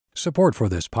Support for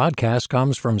this podcast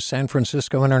comes from San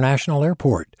Francisco International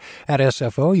Airport. At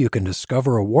SFO, you can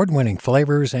discover award-winning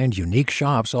flavors and unique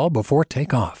shops all before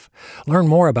takeoff. Learn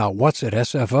more about what's at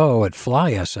SFO at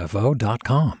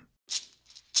flysfo.com.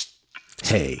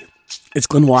 Hey, it's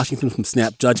Glenn Washington from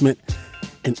Snap Judgment.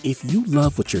 And if you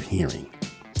love what you're hearing,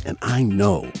 and I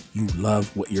know you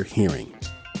love what you're hearing,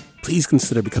 please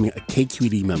consider becoming a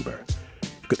KQED member.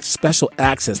 Get special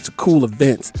access to cool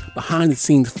events,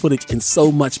 behind-the-scenes footage, and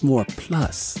so much more.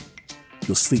 Plus,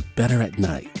 you'll sleep better at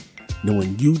night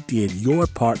knowing you did your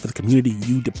part for the community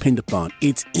you depend upon.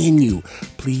 It's in you.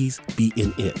 Please be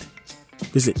in it.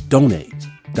 Visit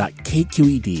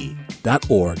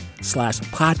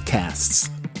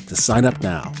donate.kqed.org/podcasts to sign up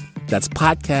now. That's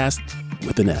podcast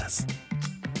with an S.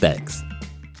 Thanks.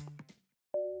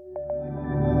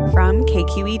 From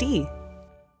KQED.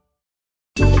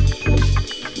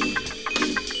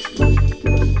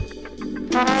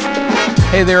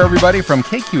 Hey there, everybody. From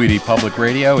KQED Public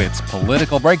Radio, it's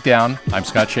Political Breakdown. I'm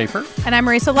Scott Schaefer. And I'm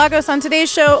Marisa Lagos. On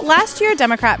today's show, last year,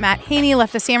 Democrat Matt Haney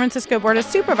left the San Francisco Board of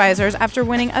Supervisors after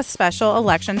winning a special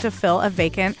election to fill a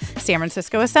vacant San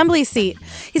Francisco Assembly seat.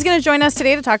 He's going to join us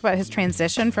today to talk about his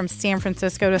transition from San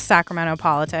Francisco to Sacramento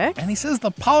politics. And he says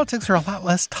the politics are a lot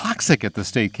less toxic at the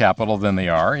state capitol than they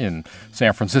are in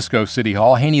San Francisco City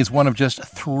Hall. Haney is one of just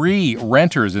 3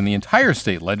 renters in the entire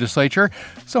state legislature,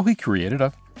 so he created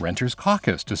a Renters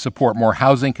Caucus to support more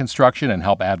housing construction and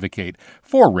help advocate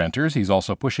for renters. He's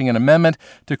also pushing an amendment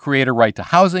to create a right to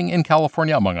housing in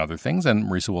California, among other things. And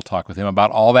Marisa will talk with him about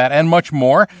all that and much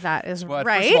more. That is but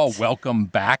right. First of all, welcome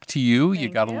back to you. Thank you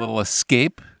got you. a little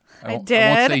escape. I did.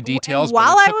 I won't say details,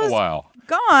 While but it took I was a while.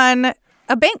 Gone,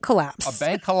 a bank collapse. A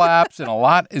bank collapse, and a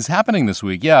lot is happening this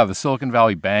week. Yeah, the Silicon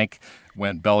Valley Bank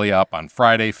went belly up on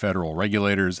Friday. Federal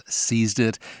regulators seized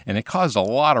it, and it caused a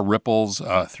lot of ripples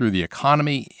through the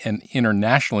economy and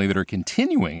internationally that are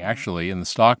continuing, actually, in the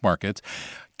stock markets.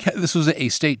 This was a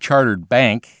state-chartered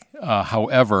bank.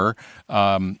 However,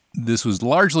 this was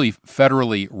largely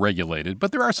federally regulated,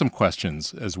 but there are some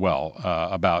questions as well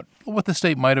about what the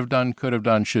state might have done, could have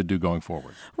done, should do going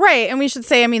forward. Right. And we should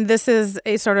say, I mean, this is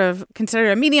a sort of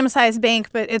considered a medium-sized bank,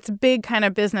 but its big kind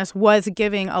of business was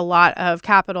giving a lot of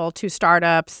capital to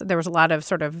startups. There was a lot of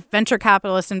sort of venture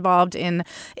capitalists involved in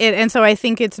it. And so I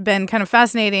think it's been kind of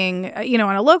fascinating,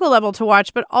 on a local level to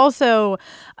watch, but also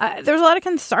there's a lot of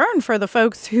concern for the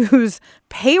folks whose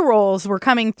payrolls were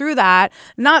coming through that.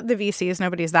 Not the VCs.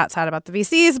 Nobody's that sad about the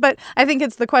VCs, but I think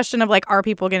it's the question of are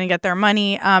people going to get their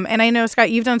money? And I know,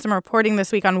 Scott, you've done some reporting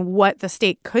this week on what the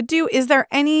state could do. Is there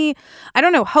any,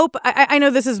 hope? I know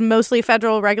this is mostly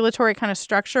federal regulatory kind of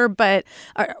structure, but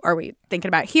are we thinking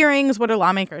about hearings? What are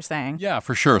lawmakers saying? Yeah,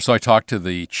 for sure. So I talked to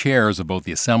the chairs of both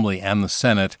the Assembly and the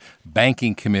Senate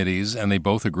banking committees, and they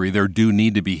both agree there do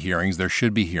need to be hearings. There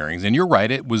should be hearings. And you're right,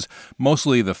 it was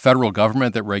mostly the federal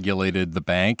government that regulated the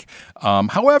bank.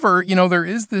 However, there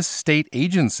is this state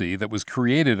agency that was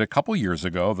created a couple years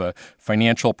ago, the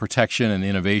Financial Protection and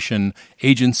Innovation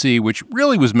Agency, which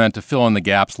really was meant to fill in the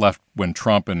gaps left when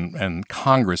Trump and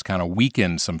Congress kind of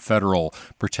weakened some federal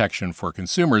protection for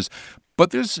consumers.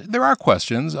 But there are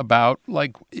questions about,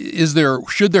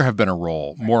 should there have been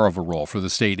more of a role for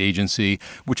the state agency,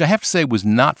 which I have to say was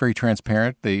not very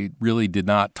transparent. They really did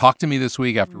not talk to me this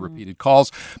week after repeated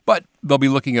calls, but they'll be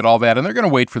looking at all that, and they're going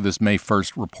to wait for this May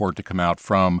 1st report to come out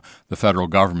from the federal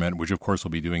government, which, of course,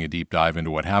 will be doing a deep dive into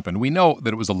what happened. We know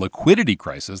that it was a liquidity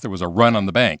crisis. There was a run on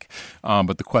the bank,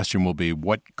 but the question will be,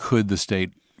 what could the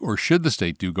state or should the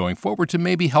state do going forward to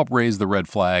maybe help raise the red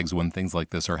flags when things like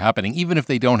this are happening, even if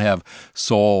they don't have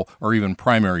sole or even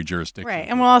primary jurisdiction? Right.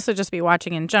 And we'll also just be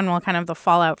watching in general kind of the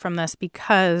fallout from this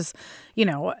because,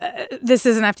 this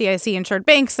is an FDIC-insured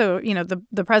bank. So,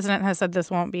 the president has said this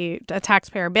won't be a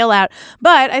taxpayer bailout.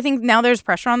 But I think now there's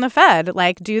pressure on the Fed.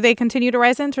 Do they continue to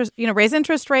raise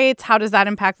interest rates? How does that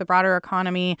impact the broader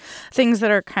economy? Things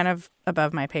that are kind of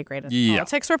above my pay grade as a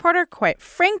politics reporter, quite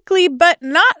frankly, but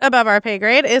not above our pay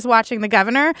grade, is watching the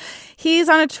governor. He's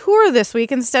on a tour this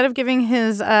week. Instead of giving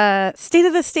his State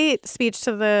of the State speech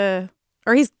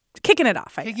he's kicking it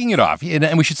off. Kicking it off.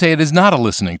 And we should say it is not a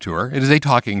listening tour. It is a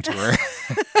talking tour,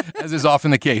 as is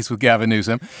often the case with Gavin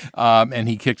Newsom. And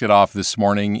he kicked it off this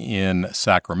morning in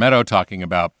Sacramento, talking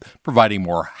about providing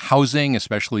more housing,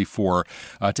 especially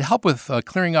to help with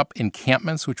clearing up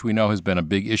encampments, which we know has been a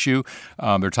big issue.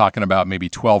 They're talking about maybe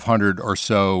 1,200 or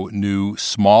so new,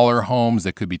 smaller homes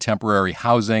that could be temporary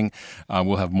housing.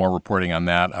 We'll have more reporting on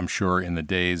that, I'm sure, in the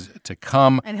days to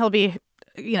come. And he'll be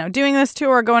doing this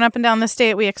tour, going up and down the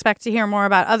state, we expect to hear more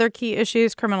about other key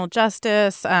issues, criminal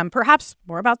justice, perhaps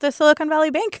more about the Silicon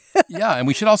Valley Bank. Yeah, and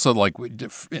we should also,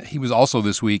 he was also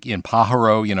this week in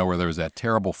Pajaro, where there was that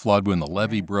terrible flood when the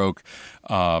levee broke.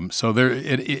 So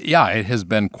it has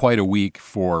been quite a week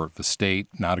for the state.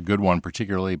 Not a good one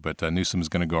particularly, but Newsom is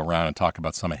going to go around and talk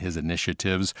about some of his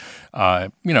initiatives,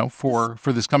 for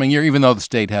this coming year, even though the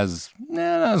state has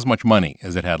not as much money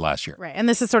as it had last year. Right, and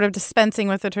this is sort of dispensing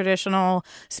with the traditional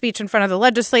speech in front of the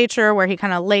legislature where he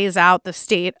kind of lays out the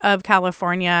state of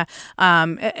California,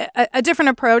 a different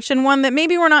approach, and one that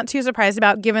maybe we're not too surprised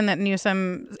about given that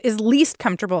Newsom is least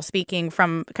comfortable speaking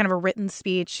from kind of a written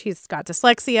speech. He's got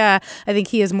dyslexia. I think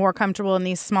he is more comfortable in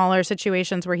these smaller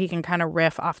situations where he can kind of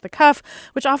riff off the cuff,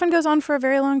 which often goes on for a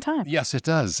very long time. Yes, it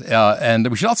does. And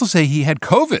we should also say he had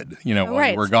COVID,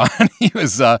 while we were gone.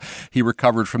 He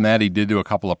recovered from that. He did do a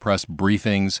couple of press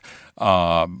briefings.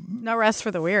 No rest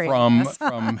for the weary.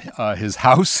 From his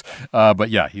house. But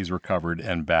yeah, he's recovered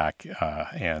and back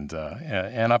and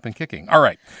up and kicking. All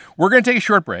right. We're going to take a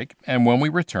short break. And when we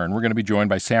return, we're going to be joined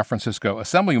by San Francisco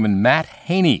Assemblyman Matt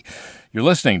Haney. You're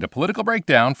listening to Political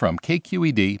Breakdown from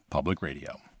KQED Public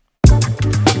Radio.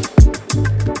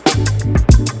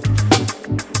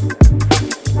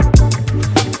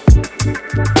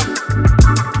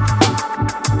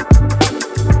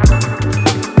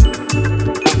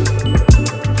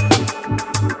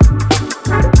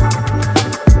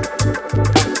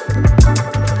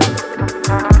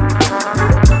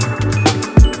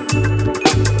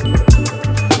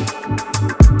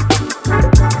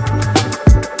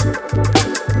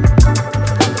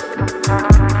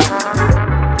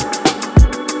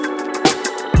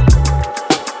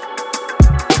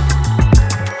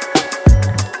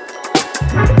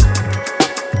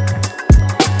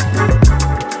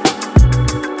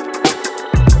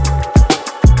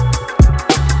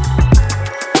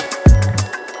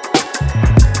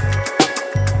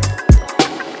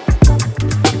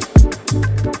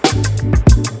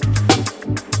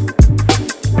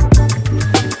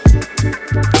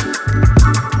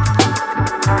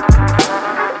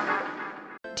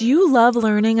 Love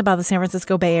learning about the San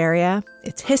Francisco Bay Area,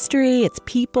 its history, its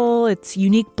people, its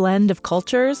unique blend of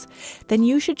cultures, then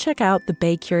you should check out the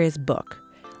Bay Curious book.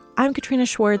 I'm Katrina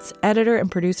Schwartz, editor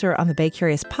and producer on the Bay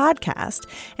Curious podcast,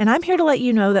 and I'm here to let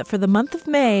you know that for the month of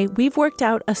May, we've worked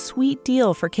out a sweet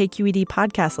deal for KQED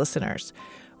podcast listeners.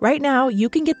 Right now, you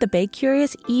can get the Bay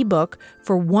Curious ebook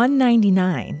for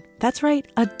 $1.99. That's right,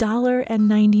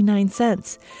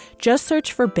 $1.99. Just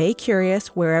search for Bay Curious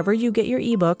wherever you get your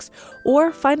ebooks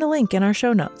or find a link in our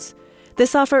show notes.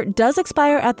 This offer does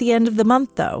expire at the end of the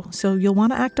month, though, so you'll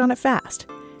want to act on it fast.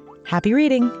 Happy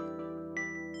reading!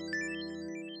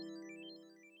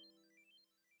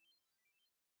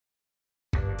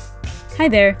 Hi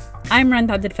there, I'm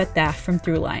Randa Abdel Fattah from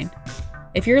Throughline.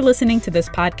 If you're listening to this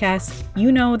podcast,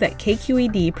 you know that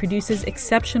KQED produces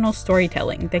exceptional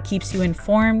storytelling that keeps you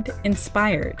informed,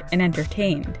 inspired, and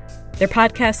entertained. Their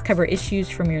podcasts cover issues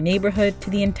from your neighborhood to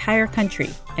the entire country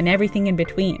and everything in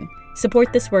between.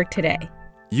 Support this work today.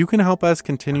 You can help us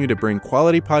continue to bring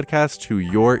quality podcasts to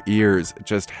your ears.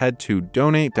 Just head to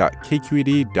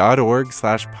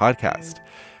donate.kqed.org/podcast.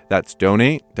 That's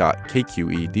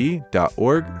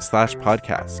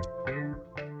donate.kqed.org/podcast.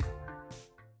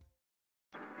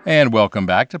 And welcome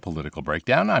back to Political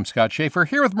Breakdown. I'm Scott Schaefer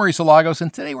here with Marisa Lagos,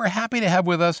 and today we're happy to have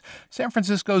with us San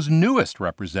Francisco's newest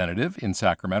representative in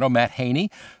Sacramento, Matt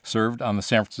Haney. Served on the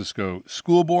San Francisco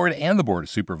School Board and the Board of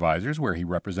Supervisors, where he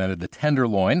represented the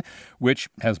Tenderloin, which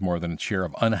has more than its share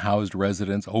of unhoused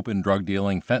residents, open drug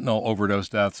dealing, fentanyl overdose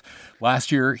deaths.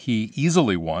 Last year, he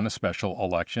easily won a special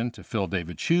election to fill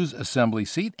David Chiu's assembly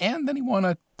seat, and then he won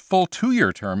a full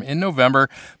 2-year term in November.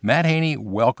 Matt Haney,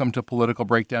 welcome to Political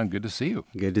Breakdown. Good to see you.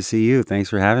 Good to see you. Thanks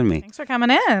for having me. Thanks for coming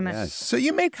in. Yes. So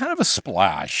you made kind of a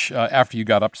splash after you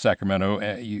got up to Sacramento.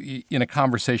 In a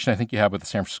conversation I think you had with the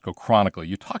San Francisco Chronicle,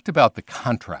 you talked about the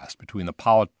contrast between the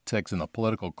politics and the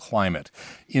political climate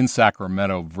in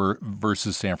Sacramento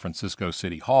versus San Francisco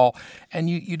City Hall. And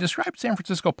you described San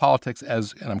Francisco politics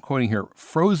as, and I'm quoting here,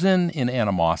 frozen in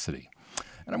animosity.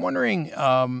 And I'm wondering,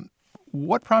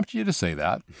 what prompted you to say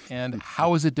that, and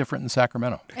how is it different in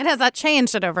Sacramento? And has that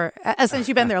changed since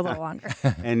you've been there a little longer?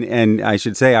 And I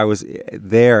should say I was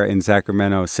there in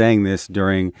Sacramento saying this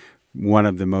during one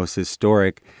of the most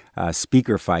historic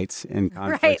speaker fights and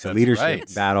conflicts,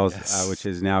 leadership battles, which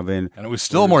has now been... And it was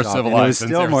still more civilized. It was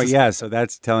still more, so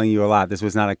that's telling you a lot. This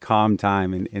was not a calm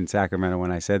time in Sacramento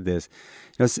when I said this.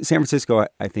 You know, San Francisco,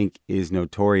 I think, is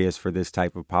notorious for this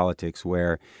type of politics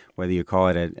where, whether you call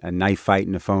it a knife fight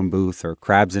in a phone booth or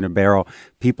crabs in a barrel,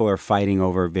 people are fighting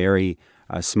over very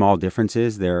small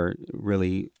differences. They're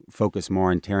really focused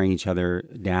more on tearing each other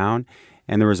down.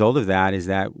 And the result of that is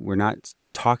that we're not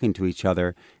talking to each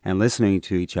other and listening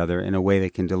to each other in a way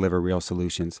that can deliver real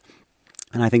solutions.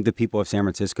 And I think the people of San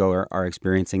Francisco are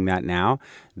experiencing that now.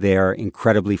 They're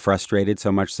incredibly frustrated, so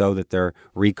much so that they're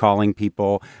recalling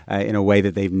people in a way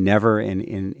that they've never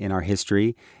in our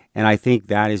history. And I think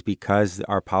that is because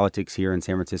our politics here in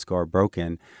San Francisco are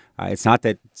broken. It's not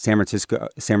that San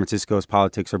Francisco's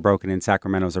politics are broken and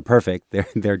Sacramento's are perfect.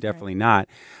 They're definitely not.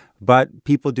 But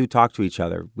people do talk to each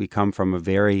other. We come from a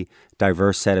very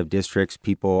diverse set of districts.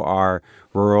 People are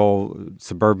rural,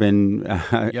 suburban,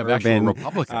 urban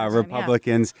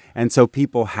Republicans. And so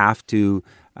people have to,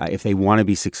 if they want to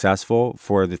be successful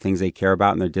for the things they care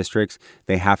about in their districts,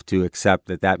 they have to accept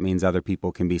that means other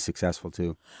people can be successful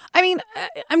too. I mean,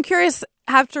 I'm curious,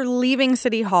 after leaving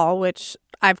City Hall, which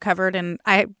I've covered, and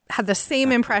I had the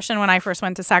same impression when I first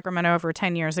went to Sacramento over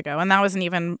 10 years ago. And that was an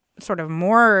even sort of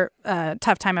more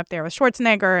tough time up there with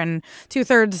Schwarzenegger and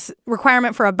 2/3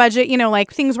 requirement for a budget.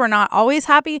 Like things were not always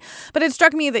happy. But it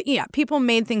struck me that, people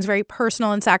made things very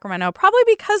personal in Sacramento, probably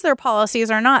because their policies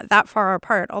are not that far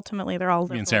apart. Ultimately, they're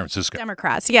all in San Francisco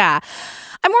Democrats. Yeah.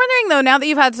 I'm wondering, though, now that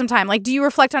you've had some time, do you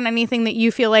reflect on anything that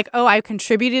you feel like, oh, I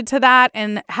contributed to that?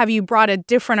 And have you brought a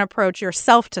different approach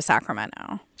yourself to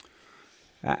Sacramento?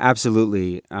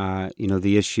 Absolutely.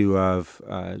 The issue of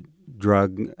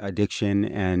drug addiction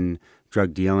and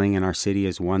drug dealing in our city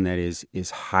is one that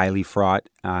is highly fraught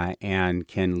and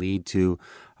can lead to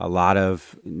a lot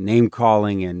of name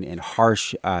calling and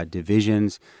harsh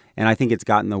divisions. And I think it's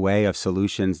gotten in the way of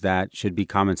solutions that should be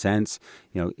common sense.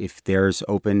 If there's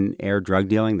open air drug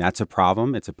dealing, that's a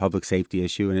problem. It's a public safety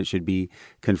issue and it should be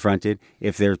confronted.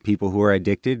 If there's people who are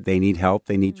addicted, they need help,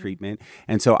 they need treatment.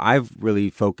 And so I've really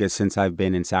focused since I've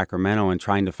been in Sacramento on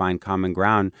trying to find common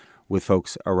ground with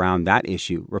folks around that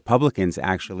issue. Republicans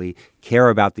actually care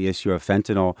about the issue of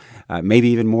fentanyl, maybe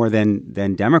even more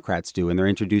than Democrats do, and they're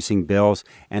introducing bills.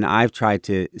 And I've tried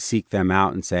to seek them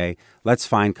out and say, let's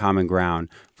find common ground.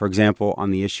 For example,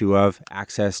 on the issue of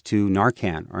access to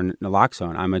Narcan or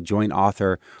naloxone, I'm a joint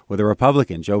author with a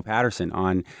Republican, Joe Patterson,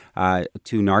 on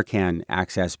 2 Narcan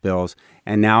access bills.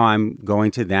 And now I'm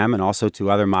going to them and also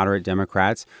to other moderate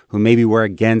Democrats who maybe were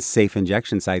against safe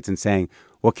injection sites and saying,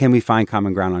 well, can we find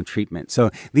common ground on treatment?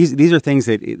 So these are things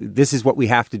that this is what we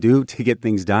have to do to get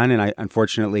things done. And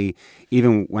unfortunately,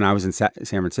 even when I was in San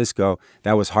Francisco,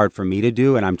 that was hard for me to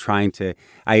do. And I'm trying to,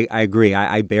 I agree,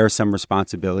 I bear some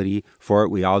responsibility for it.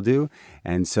 We all do.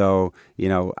 And so,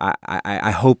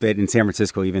 I hope that in San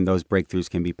Francisco, even those breakthroughs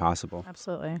can be possible.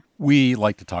 Absolutely. We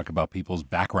like to talk about people's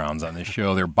backgrounds on this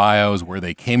show, their bios, where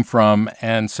they came from.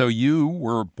 And so you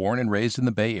were born and raised in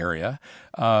the Bay Area.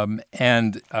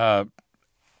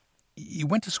 You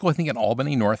went to school, I think, in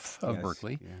Albany, north of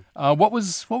Berkeley. Yeah. What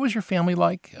was your family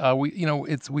like?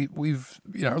 We've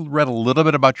read a little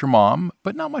bit about your mom,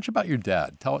 but not much about your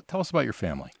dad. Tell us about your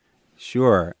family.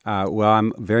 Sure. Well,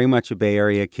 I'm very much a Bay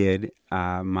Area kid.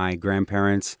 My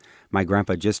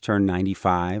grandpa just turned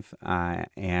 95,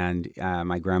 and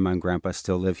my grandma and grandpa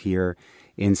still live here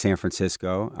in San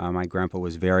Francisco. My grandpa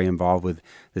was very involved with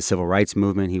the civil rights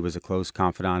movement. He was a close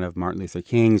confidant of Martin Luther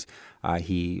King's.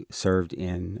 He served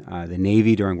in the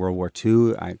Navy during World War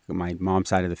II. My mom's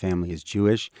side of the family is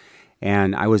Jewish.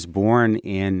 And I was born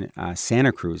in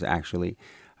Santa Cruz, actually.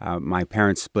 My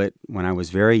parents split when I was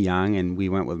very young, and we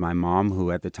went with my mom,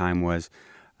 who at the time was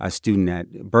a student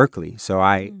at Berkeley. So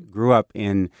I grew up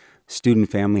in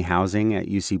student family housing at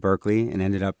UC Berkeley and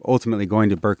ended up ultimately going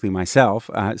to Berkeley myself.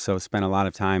 So spent a lot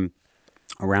of time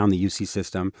around the UC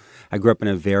system. I grew up in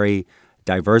a very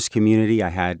diverse community. I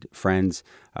had friends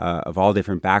of all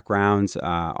different backgrounds,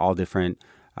 all different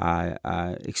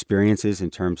experiences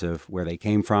in terms of where they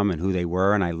came from and who they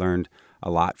were, and I learned a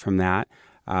lot from that.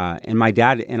 And my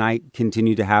dad and I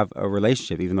continue to have a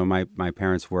relationship, even though my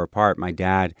parents were apart. My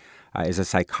dad is a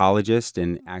psychologist,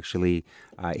 and actually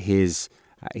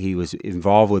he was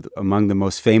involved with among the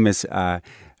most famous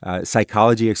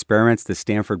psychology experiments, the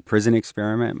Stanford Prison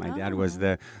Experiment. My dad was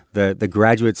the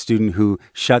graduate student who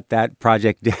shut that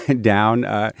project down,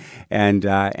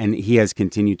 and he has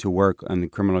continued to work on the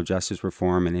criminal justice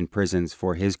reform and in prisons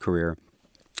for his career.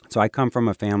 So I come from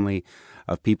a family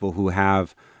of people who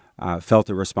have felt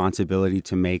a responsibility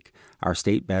to make our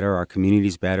state better, our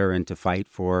communities better, and to fight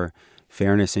for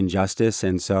fairness and justice.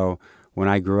 And so when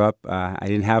I grew up, I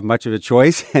didn't have much of a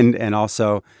choice, and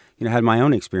also, had my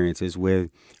own experiences with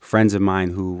friends of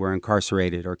mine who were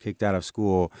incarcerated or kicked out of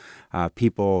school,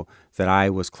 people that I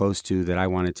was close to that I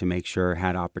wanted to make sure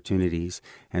had opportunities.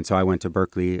 And so I went to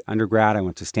Berkeley undergrad, I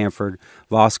went to Stanford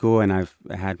Law School, and I've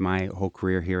had my whole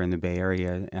career here in the Bay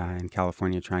Area in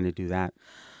California trying to do that.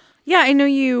 Yeah, I know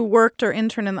you worked or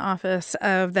interned in the office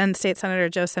of then State Senator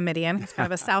Joe Simitian. He's kind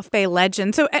of a South Bay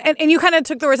legend. So, and you kind of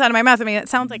took the words out of my mouth. I mean, it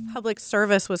sounds like public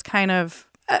service was kind of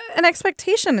an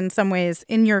expectation in some ways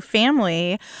in your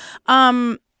family.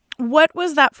 What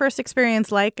was that first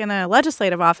experience like in a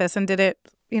legislative office, and did it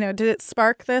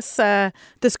spark this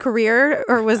this career,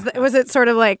 or was it sort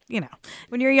of like,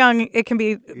 when you're young, it can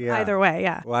be either way?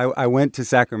 Yeah. Well, I went to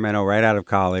Sacramento right out of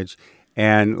college,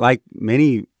 and like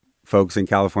many folks in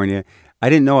California, I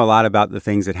didn't know a lot about the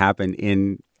things that happened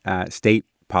in state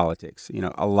politics.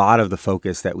 A lot of the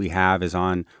focus that we have is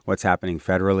on what's happening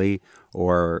federally,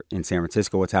 or in San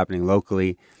Francisco, what's happening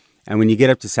locally. And when you get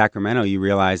up to Sacramento, you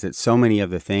realize that so many of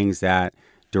the things that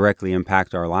directly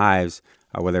impact our lives,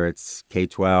 whether it's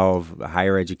K-12,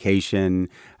 higher education,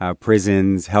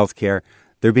 prisons, healthcare,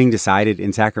 they're being decided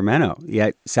in Sacramento.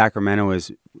 Yet Sacramento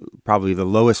is probably the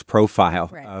lowest profile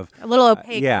of a little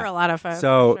opaque for a lot of folks.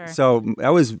 So that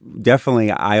was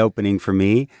definitely eye-opening for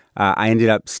me. I ended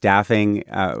up staffing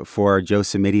for Joe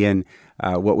Simitian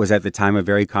what was at the time a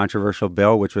very controversial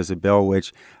bill, which was a bill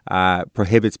which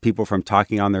prohibits people from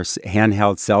talking on their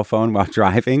handheld cell phone while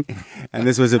driving. And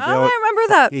this was a bill I remember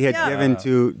that. He had given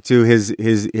to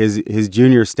his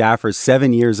junior staffers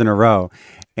 7 years in a row.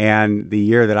 And the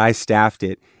year that I staffed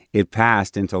it, it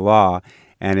passed into law.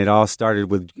 And it all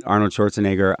started with Arnold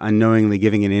Schwarzenegger unknowingly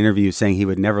giving an interview saying he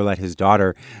would never let his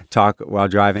daughter talk while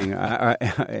driving.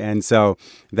 And so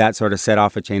that sort of set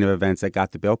off a chain of events that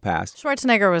got the bill passed.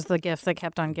 Schwarzenegger was the gift that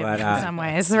kept on giving in some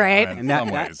ways, right? In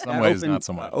some ways, not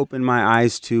so much. Opened my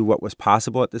eyes to what was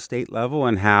possible at the state level,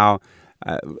 and how,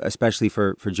 especially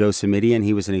for Joe Simitian,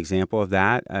 he was an example of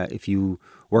that. If you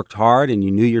worked hard and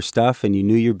you knew your stuff and you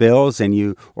knew your bills and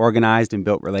you organized and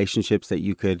built relationships, that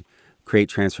you could create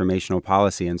transformational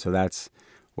policy. And so that's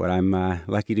what I'm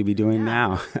lucky to be doing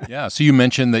now. Yeah. So you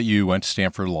mentioned that you went to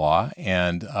Stanford Law,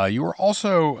 and you were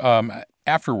also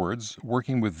afterwards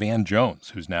working with Van Jones,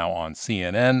 who's now on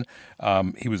CNN.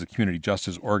 He was a community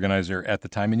justice organizer at the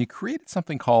time, and he created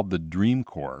something called the Dream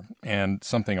Corps, and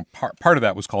part of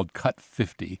that was called Cut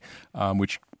 50,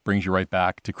 which brings you right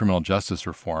back to criminal justice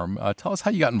reform. Tell us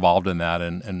how you got involved in that,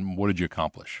 and what did you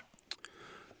accomplish?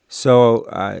 So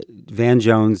Van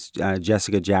Jones,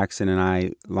 Jessica Jackson, and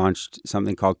I launched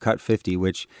something called Cut 50,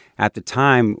 which at the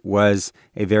time was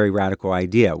a very radical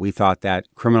idea. We thought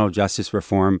that criminal justice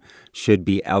reform should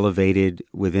be elevated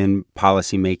within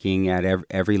policymaking at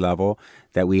every level,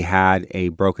 that we had a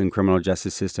broken criminal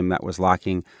justice system that was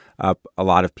locking up a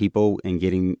lot of people and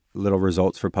getting little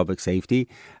results for public safety.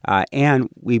 And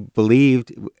we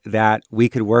believed that we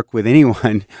could work with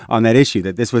anyone on that issue,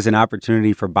 that this was an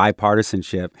opportunity for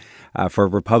bipartisanship, for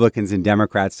Republicans and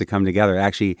Democrats to come together.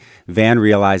 Actually, Van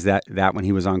realized that when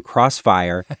he was on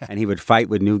Crossfire, and he would fight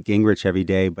with Newt Gingrich every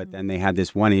day, but then they had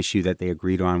this one issue that they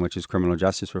agreed on, which is criminal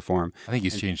justice reform. I think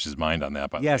he's changed his mind on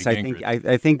that, by the way. Yes,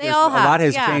 I think a lot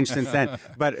has changed since then.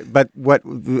 But what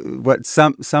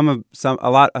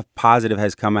a lot of positive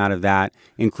has come out of that,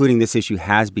 including this issue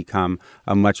has become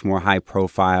a much more high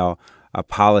profile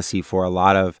policy for a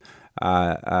lot of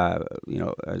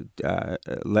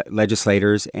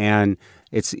legislators, and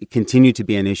it's continued to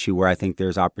be an issue where I think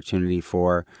there's opportunity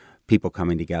for people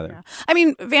coming together. Yeah. I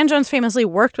mean, Van Jones famously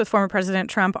worked with former President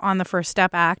Trump on the First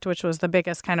Step Act, which was the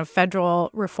biggest kind of federal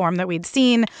reform that we'd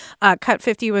seen. Cut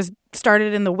 50 was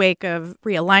started in the wake of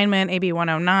realignment, AB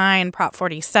 109, Prop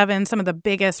 47, some of the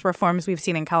biggest reforms we've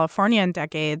seen in California in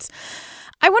decades.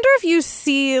 I wonder if you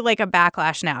see like a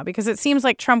backlash now, because it seems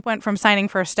like Trump went from signing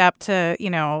First Step to,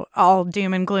 all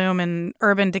doom and gloom and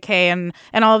urban decay and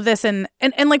all of this. And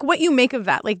like what you make of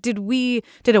that? Like, did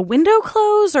a window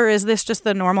close, or is this just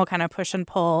the normal kind of push and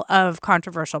pull of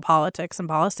controversial politics and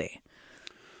policy?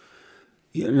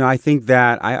 I think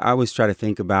that I always try to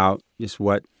think about just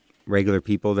what regular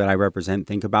people that I represent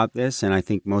think about this. And I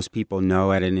think most people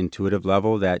know at an intuitive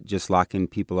level that just locking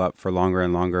people up for longer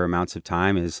and longer amounts of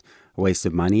time is a waste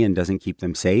of money and doesn't keep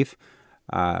them safe.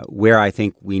 Where I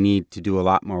think we need to do a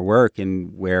lot more work,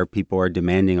 and where people are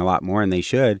demanding a lot more, and they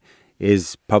should,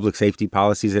 is public safety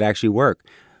policies that actually work.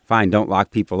 Fine, don't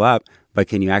lock people up, but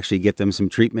can you actually get them some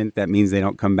treatment that means they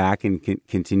don't come back and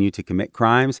continue to commit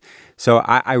crimes? So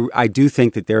I do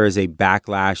think that there is a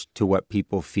backlash to what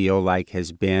people feel like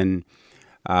has been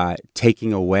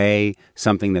taking away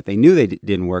something that they knew they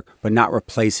didn't work, but not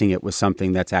replacing it with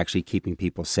something that's actually keeping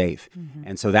people safe. Mm-hmm.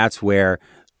 And so that's where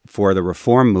for the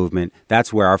reform movement,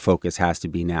 that's where our focus has to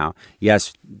be now.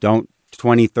 Yes, don't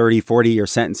 20, 30, 40-year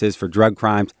sentences for drug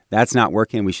crimes. That's not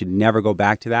working. We should never go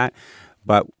back to that.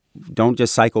 But don't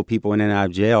just cycle people in and out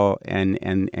of jail and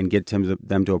get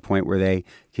them to a point where they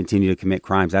continue to commit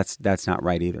crimes. That's not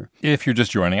right either. If you're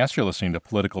just joining us, you're listening to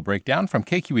Political Breakdown from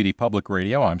KQED Public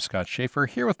Radio. I'm Scott Schaefer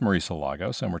here with Marisa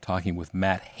Lagos, and we're talking with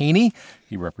Matt Haney.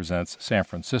 He represents San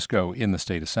Francisco in the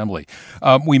State Assembly.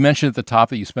 We mentioned at the top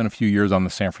that you spent a few years on the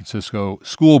San Francisco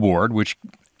School Board, which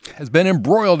has been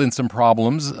embroiled in some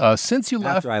problems since you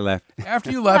left. After I left. After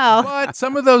you left. But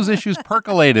some of those issues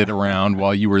percolated around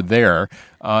while you were there,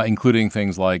 including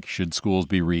things like should schools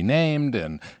be renamed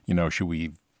and, should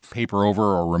we paper over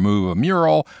or remove a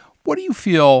mural? What do you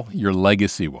feel your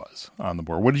legacy was on the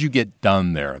board? What did you get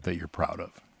done there that you're proud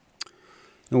of?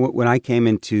 When I came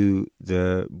into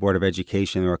the Board of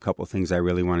Education, there were a couple of things I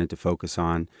really wanted to focus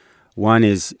on. One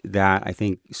is that I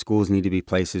think schools need to be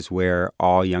places where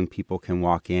all young people can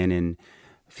walk in and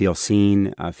feel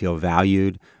seen, feel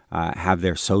valued, have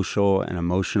their social and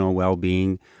emotional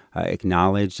well-being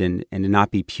acknowledged, and to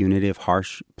not be punitive,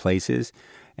 harsh places.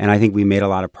 And I think we made a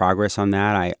lot of progress on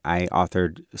that. I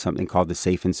authored something called the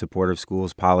Safe and Supportive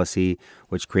Schools Policy,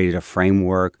 which created a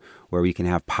framework where we can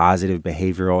have positive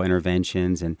behavioral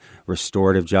interventions and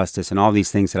restorative justice and all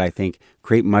these things that I think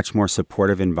create much more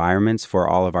supportive environments for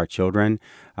all of our children,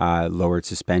 lowered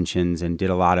suspensions, and did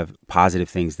a lot of positive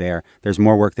things there. There's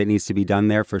more work that needs to be done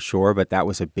there for sure, but that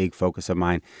was a big focus of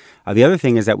mine. The other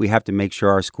thing is that we have to make sure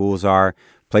our schools are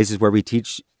places where we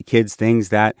teach kids things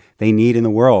that they need in the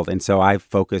world. And so I've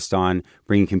focused on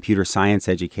bringing computer science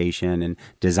education and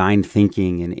design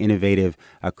thinking and innovative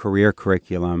career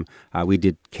curriculum. We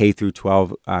did K through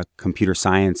 12 computer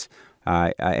science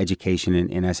education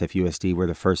in SFUSD. We're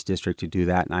the first district to do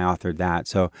that, and I authored that.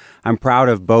 So I'm proud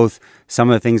of both some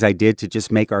of the things I did to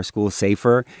just make our schools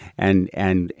safer and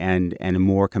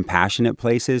more compassionate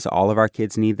places. All of our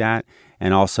kids need that,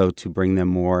 and also to bring them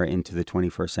more into the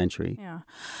 21st century. Yeah.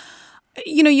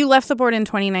 You left the board in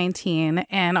 2019,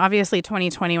 and obviously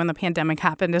 2020, when the pandemic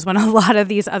happened, is when a lot of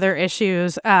these other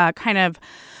issues kind of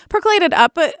percolated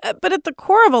up. But at the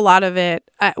core of a lot of it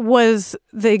was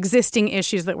the existing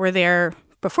issues that were there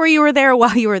before you were there,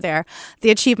 while you were there.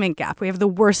 The achievement gap. We have the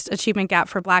worst achievement gap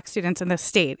for Black students in the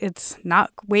state. It's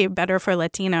not way better for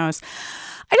Latinos.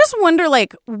 I just wonder,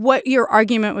 what your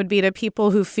argument would be to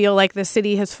people who feel like the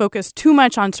city has focused too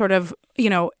much on sort of,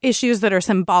 issues that are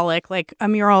symbolic, like a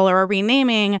mural or a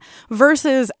renaming,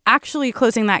 versus actually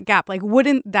closing that gap.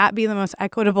 Wouldn't that be the most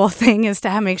equitable thing, is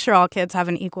to make sure all kids have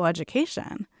an equal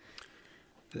education?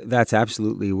 That's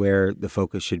absolutely where the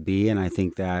focus should be, and I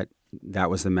think that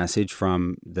was the message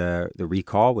from the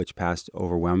recall, which passed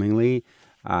overwhelmingly.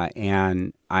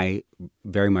 And I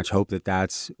very much hope that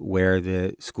that's where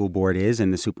the school board is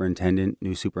and the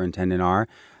new superintendent are.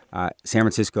 San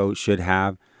Francisco should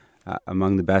have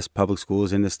among the best public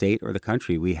schools in the state or the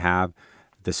country. We have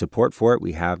the support for it.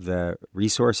 We have the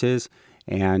resources.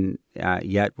 And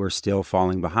yet we're still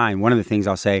falling behind. One of the things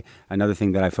I'll say, another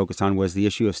thing that I focused on was the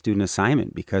issue of student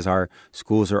assignment, because our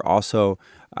schools are also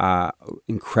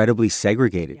incredibly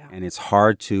segregated. Yeah. And it's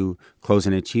hard to close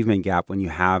an achievement gap when you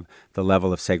have the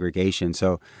level of segregation.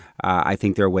 So I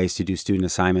think there are ways to do student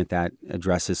assignment that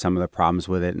addresses some of the problems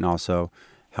with it and also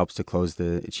helps to close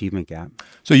the achievement gap.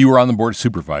 So you were on the Board of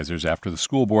Supervisors. After the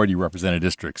school board, you represented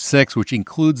District 6, which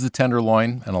includes the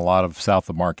Tenderloin and a lot of south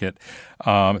of Market.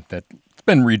 That's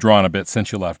been redrawn a bit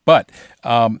since you left. But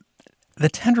the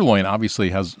Tenderloin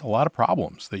obviously has a lot of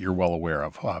problems that you're well aware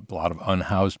of. A lot of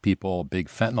unhoused people, big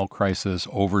fentanyl crisis,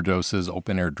 overdoses,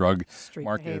 open-air drug Street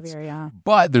markets. Behavior, yeah.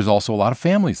 But there's also a lot of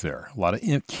families there, a lot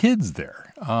of kids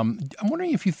there. I'm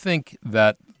wondering if you think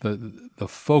that the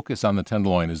focus on the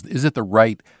Tenderloin, is it the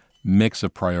right mix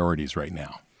of priorities right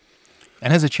now?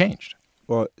 And has it changed?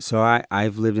 Well, so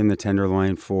I've lived in the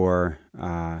Tenderloin for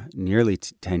nearly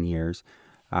 10 years.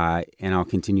 And I'll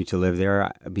continue to live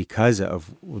there because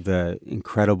of the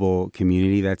incredible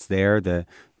community that's there.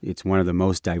 It's one of the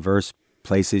most diverse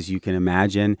places you can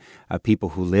imagine. People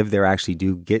who live there actually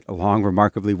do get along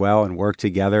remarkably well and work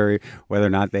together, whether or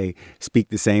not they speak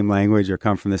the same language or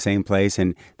come from the same place.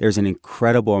 And there's an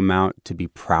incredible amount to be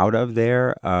proud of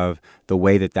there, of the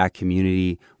way that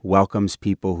community welcomes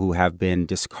people who have been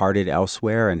discarded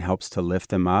elsewhere and helps to lift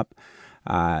them up.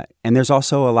 And there's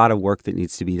also a lot of work that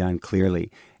needs to be done,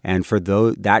 clearly. And for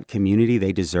that community,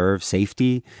 they deserve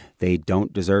safety. They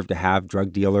don't deserve to have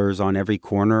drug dealers on every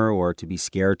corner or to be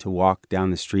scared to walk down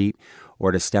the street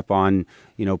or to step on,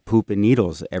 poop and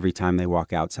needles every time they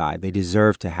walk outside. They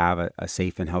deserve to have a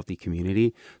safe and healthy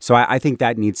community. So I think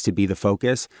that needs to be the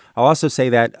focus. I'll also say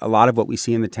that a lot of what we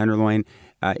see in the Tenderloin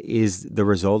is the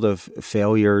result of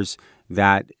failures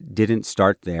that didn't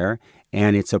start there.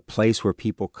 And it's a place where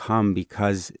people come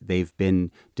because they've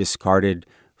been discarded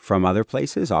from other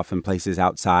places, often places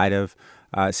outside of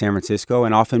San Francisco,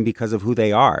 and often because of who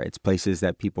they are. It's places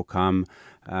that people come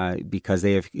because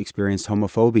they have experienced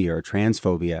homophobia or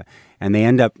transphobia, and they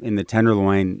end up in the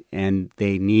Tenderloin, and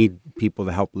they need people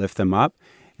to help lift them up.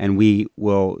 And we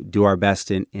will do our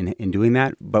best in doing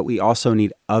that, but we also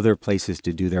need other places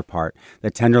to do their part.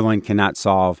 The Tenderloin cannot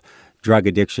solve drug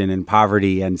addiction and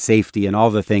poverty and safety and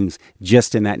all the things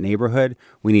just in that neighborhood.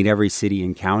 We need every city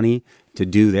and county to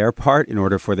do their part in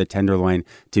order for the Tenderloin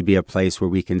to be a place where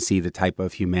we can see the type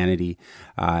of humanity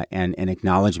and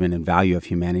acknowledgement and value of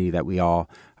humanity that we all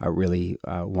really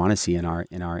want to see in our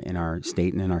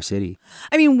state and in our city.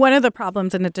 I mean, one of the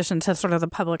problems, in addition to sort of the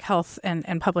public health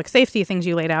and public safety things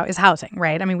you laid out, is housing,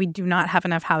 right? I mean, we do not have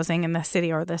enough housing in the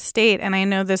city or the state. And I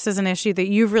know this is an issue that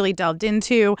you've really delved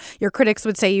into. Your critics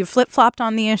would say you flip-flopped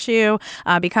on the issue,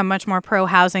 become much more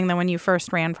pro-housing than when you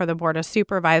first ran for the Board of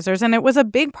Supervisors. And it was a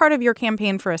big part of your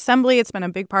campaign for Assembly. It's been a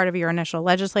big part of your initial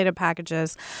legislative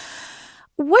packages.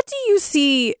 What do you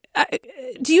see?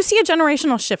 Do you see a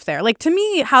generational shift there? Like, to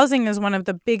me, housing is one of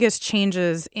the biggest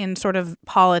changes in sort of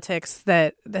politics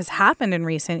that has happened in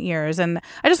recent years. And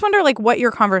I just wonder, like, what your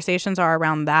conversations are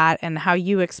around that and how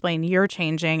you explain your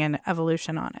changing and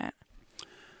evolution on it.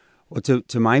 Well,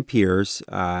 to my peers,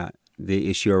 the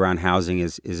issue around housing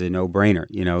is a no-brainer.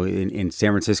 In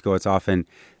San Francisco, it's often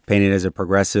painted as a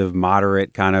progressive,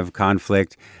 moderate kind of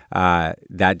conflict.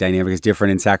 That dynamic is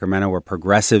different in Sacramento, where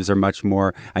progressives are much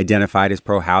more identified as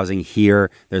pro-housing. Here,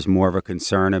 there's more of a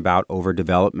concern about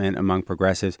overdevelopment among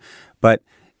progressives. But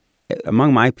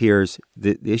among my peers,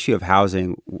 the issue of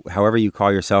housing, however you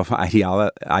call yourself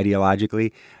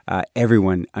ideologically,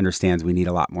 everyone understands we need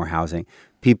a lot more housing.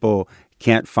 People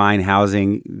can't find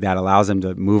housing that allows them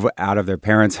to move out of their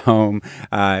parents' home.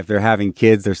 If they're having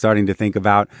kids, they're starting to think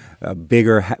about a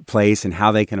bigger place and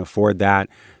how they can afford that.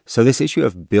 So this issue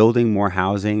of building more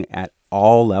housing at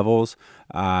all levels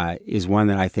is one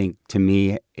that I think, to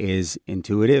me, is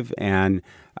intuitive, and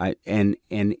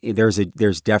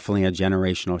there's definitely a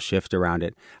generational shift around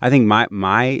it. I think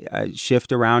my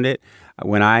shift around it,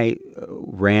 when I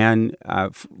ran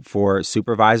for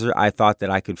supervisor, I thought that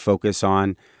I could focus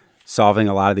on solving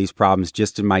a lot of these problems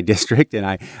just in my district. And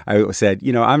I said,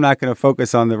 I'm not going to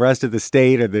focus on the rest of the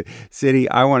state or the city.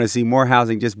 I want to see more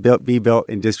housing be built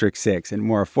in District 6 and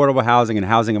more affordable housing and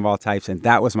housing of all types. And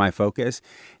that was my focus.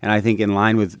 And I think in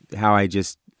line with how I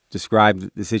just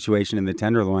described the situation in the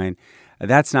Tenderloin,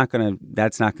 that's not going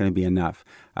to be enough.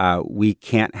 We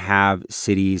can't have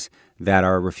cities that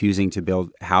are refusing to build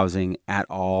housing at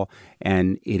all.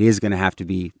 And it is going to have to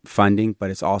be funding, but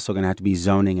it's also going to have to be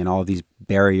zoning and all of these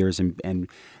barriers and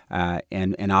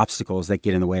obstacles that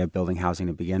get in the way of building housing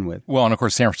to begin with. Well, and of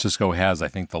course, San Francisco has, I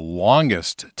think, the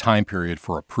longest time period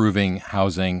for approving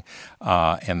housing,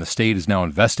 and the state is now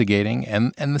investigating.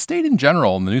 And the state in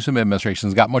general, and the Newsom administration,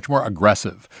 has got much more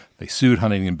aggressive. They sued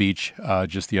Huntington Beach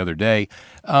just the other day.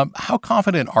 How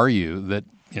confident are you that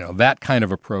that kind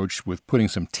of approach with putting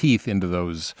some teeth into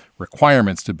those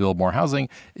requirements to build more housing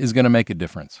is going to make a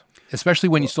difference, especially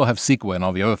when you still have CEQA and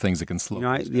all the other things that can slow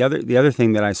things down? The other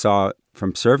thing that I saw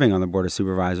from serving on the Board of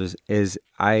Supervisors is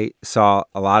I saw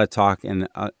a lot of talk and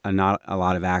not a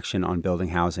lot of action on building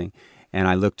housing. And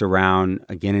I looked around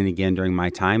again and again during my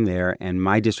time there, and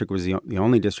my district was the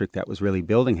only district that was really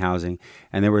building housing.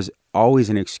 And there was always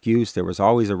an excuse. There was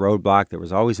always a roadblock. There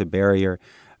was always a barrier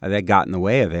that got in the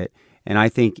way of it. And I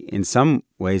think in some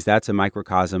ways that's a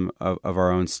microcosm of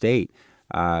our own state.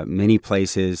 Many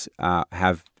places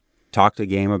have talked a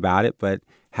game about it, but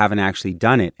haven't actually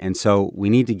done it. And so we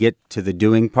need to get to the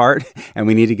doing part, and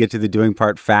we need to get to the doing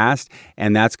part fast.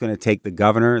 And that's going to take the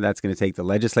governor, that's going to take the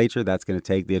legislature, that's going to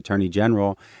take the attorney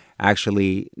general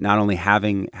actually not only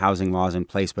having housing laws in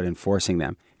place, but enforcing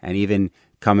them. And even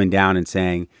coming down and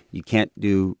saying you can't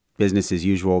do business as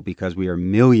usual because we are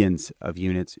millions of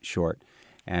units short.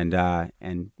 And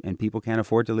people can't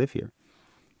afford to live here.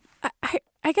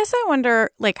 I guess I wonder,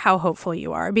 like, how hopeful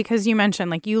you are, because you mentioned,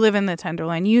 like, you live in the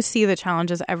Tenderloin. You see the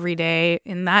challenges every day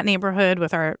in that neighborhood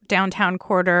with our downtown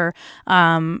quarter.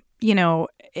 Scott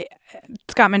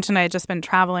mentioned I had just been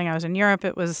traveling. I was in Europe.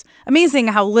 It was amazing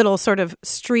how little sort of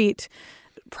street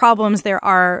problems there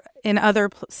are in other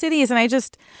cities. And I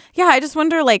just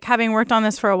wonder, like, having worked on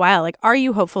this for a while, like, are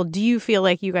you hopeful? Do you feel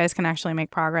like you guys can actually make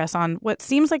progress on what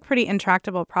seems like pretty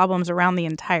intractable problems around the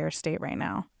entire state right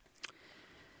now?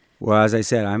 Well, as I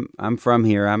said, I'm from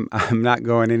here. I'm not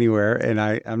going anywhere, and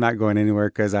I'm not going anywhere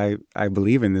because I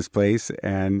believe in this place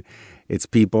and its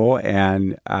people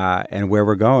and where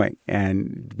we're going.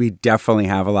 And we definitely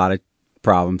have a lot of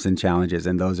problems and challenges,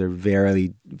 and those are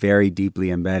very, very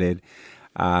deeply embedded.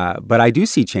 But I do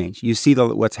see change. You see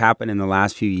what's happened in the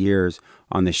last few years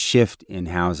on the shift in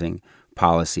housing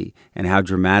policy and how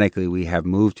dramatically we have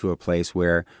moved to a place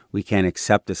where we can't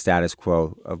accept the status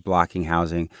quo of blocking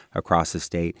housing across the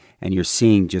state. And you're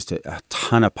seeing just a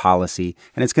ton of policy,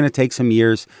 and it's going to take some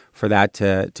years for that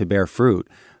to bear fruit.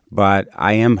 But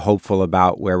I am hopeful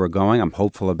about where we're going. I'm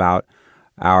hopeful about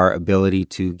our ability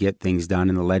to get things done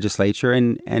in the legislature,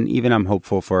 and even I'm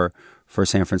hopeful for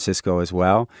San Francisco as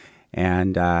well.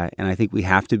 And I think we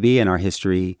have to be, and our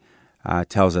history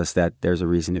tells us that there's a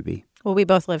reason to be. Well, we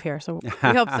both live here, so we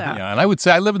hope so. Yeah, and I would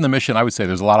say I live in the Mission. I would say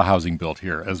there's a lot of housing built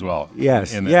here as well. Yes,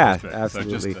 So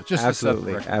absolutely. just to set the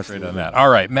record absolutely. straight on that. All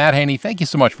right, Matt Haney, thank you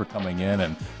so much for coming in,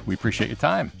 and we appreciate your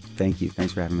time. Thank you.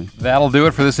 Thanks for having me. That'll do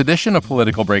it for this edition of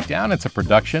Political Breakdown. It's a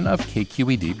production of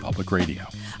KQED Public Radio.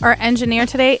 Our engineer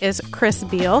today is Chris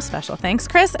Beal. Special thanks,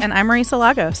 Chris. And I'm Marisa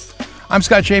Lagos. I'm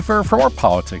Scott Schaefer. For more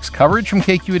politics coverage from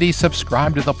KQED,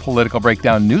 subscribe to the Political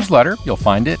Breakdown newsletter. You'll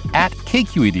find it at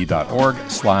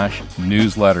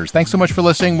kqed.org/newsletters. Thanks so much for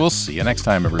listening. We'll see you next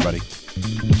time, everybody.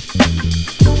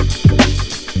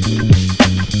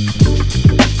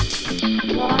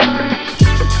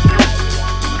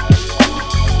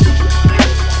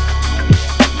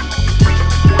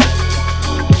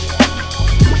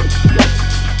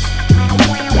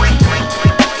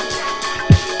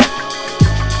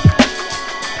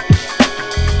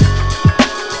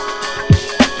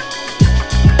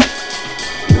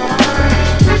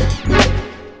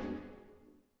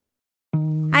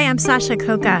 I'm Sasha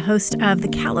Coca, host of the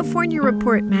California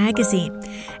Report magazine.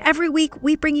 Every week,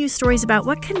 we bring you stories about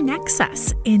what connects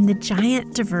us in the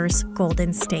giant, diverse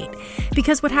Golden State.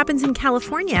 Because what happens in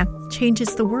California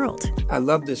changes the world. I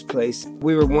love this place.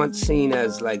 We were once seen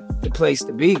as like the place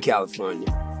to be, California.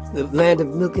 The land of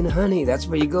milk and honey. That's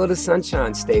where you go to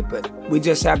Sunshine State, but we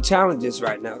just have challenges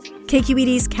right now.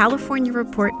 KQED's California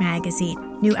Report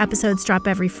magazine. New episodes drop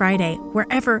every Friday,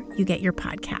 wherever you get your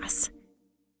podcasts.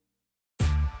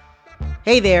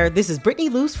 Hey there, this is Brittany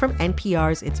Luce from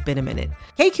NPR's It's Been a Minute.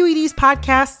 KQED's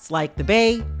podcasts like The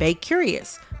Bay, Bay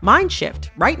Curious, Mind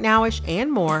Shift, Right Nowish,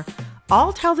 and more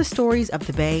all tell the stories of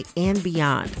the Bay and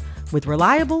beyond with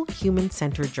reliable,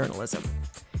 human-centered journalism.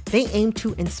 They aim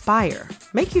to inspire,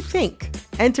 make you think,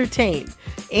 entertain,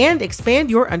 and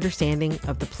expand your understanding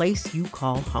of the place you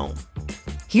call home.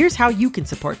 Here's how you can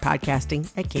support podcasting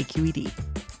at KQED.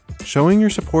 Showing your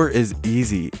support is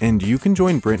easy, and you can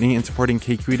join Brittany in supporting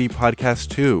KQED Podcast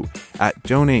too at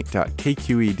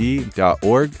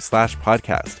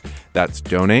donate.kqed.org/podcast. That's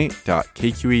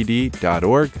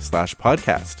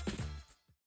donate.kqed.org/podcast.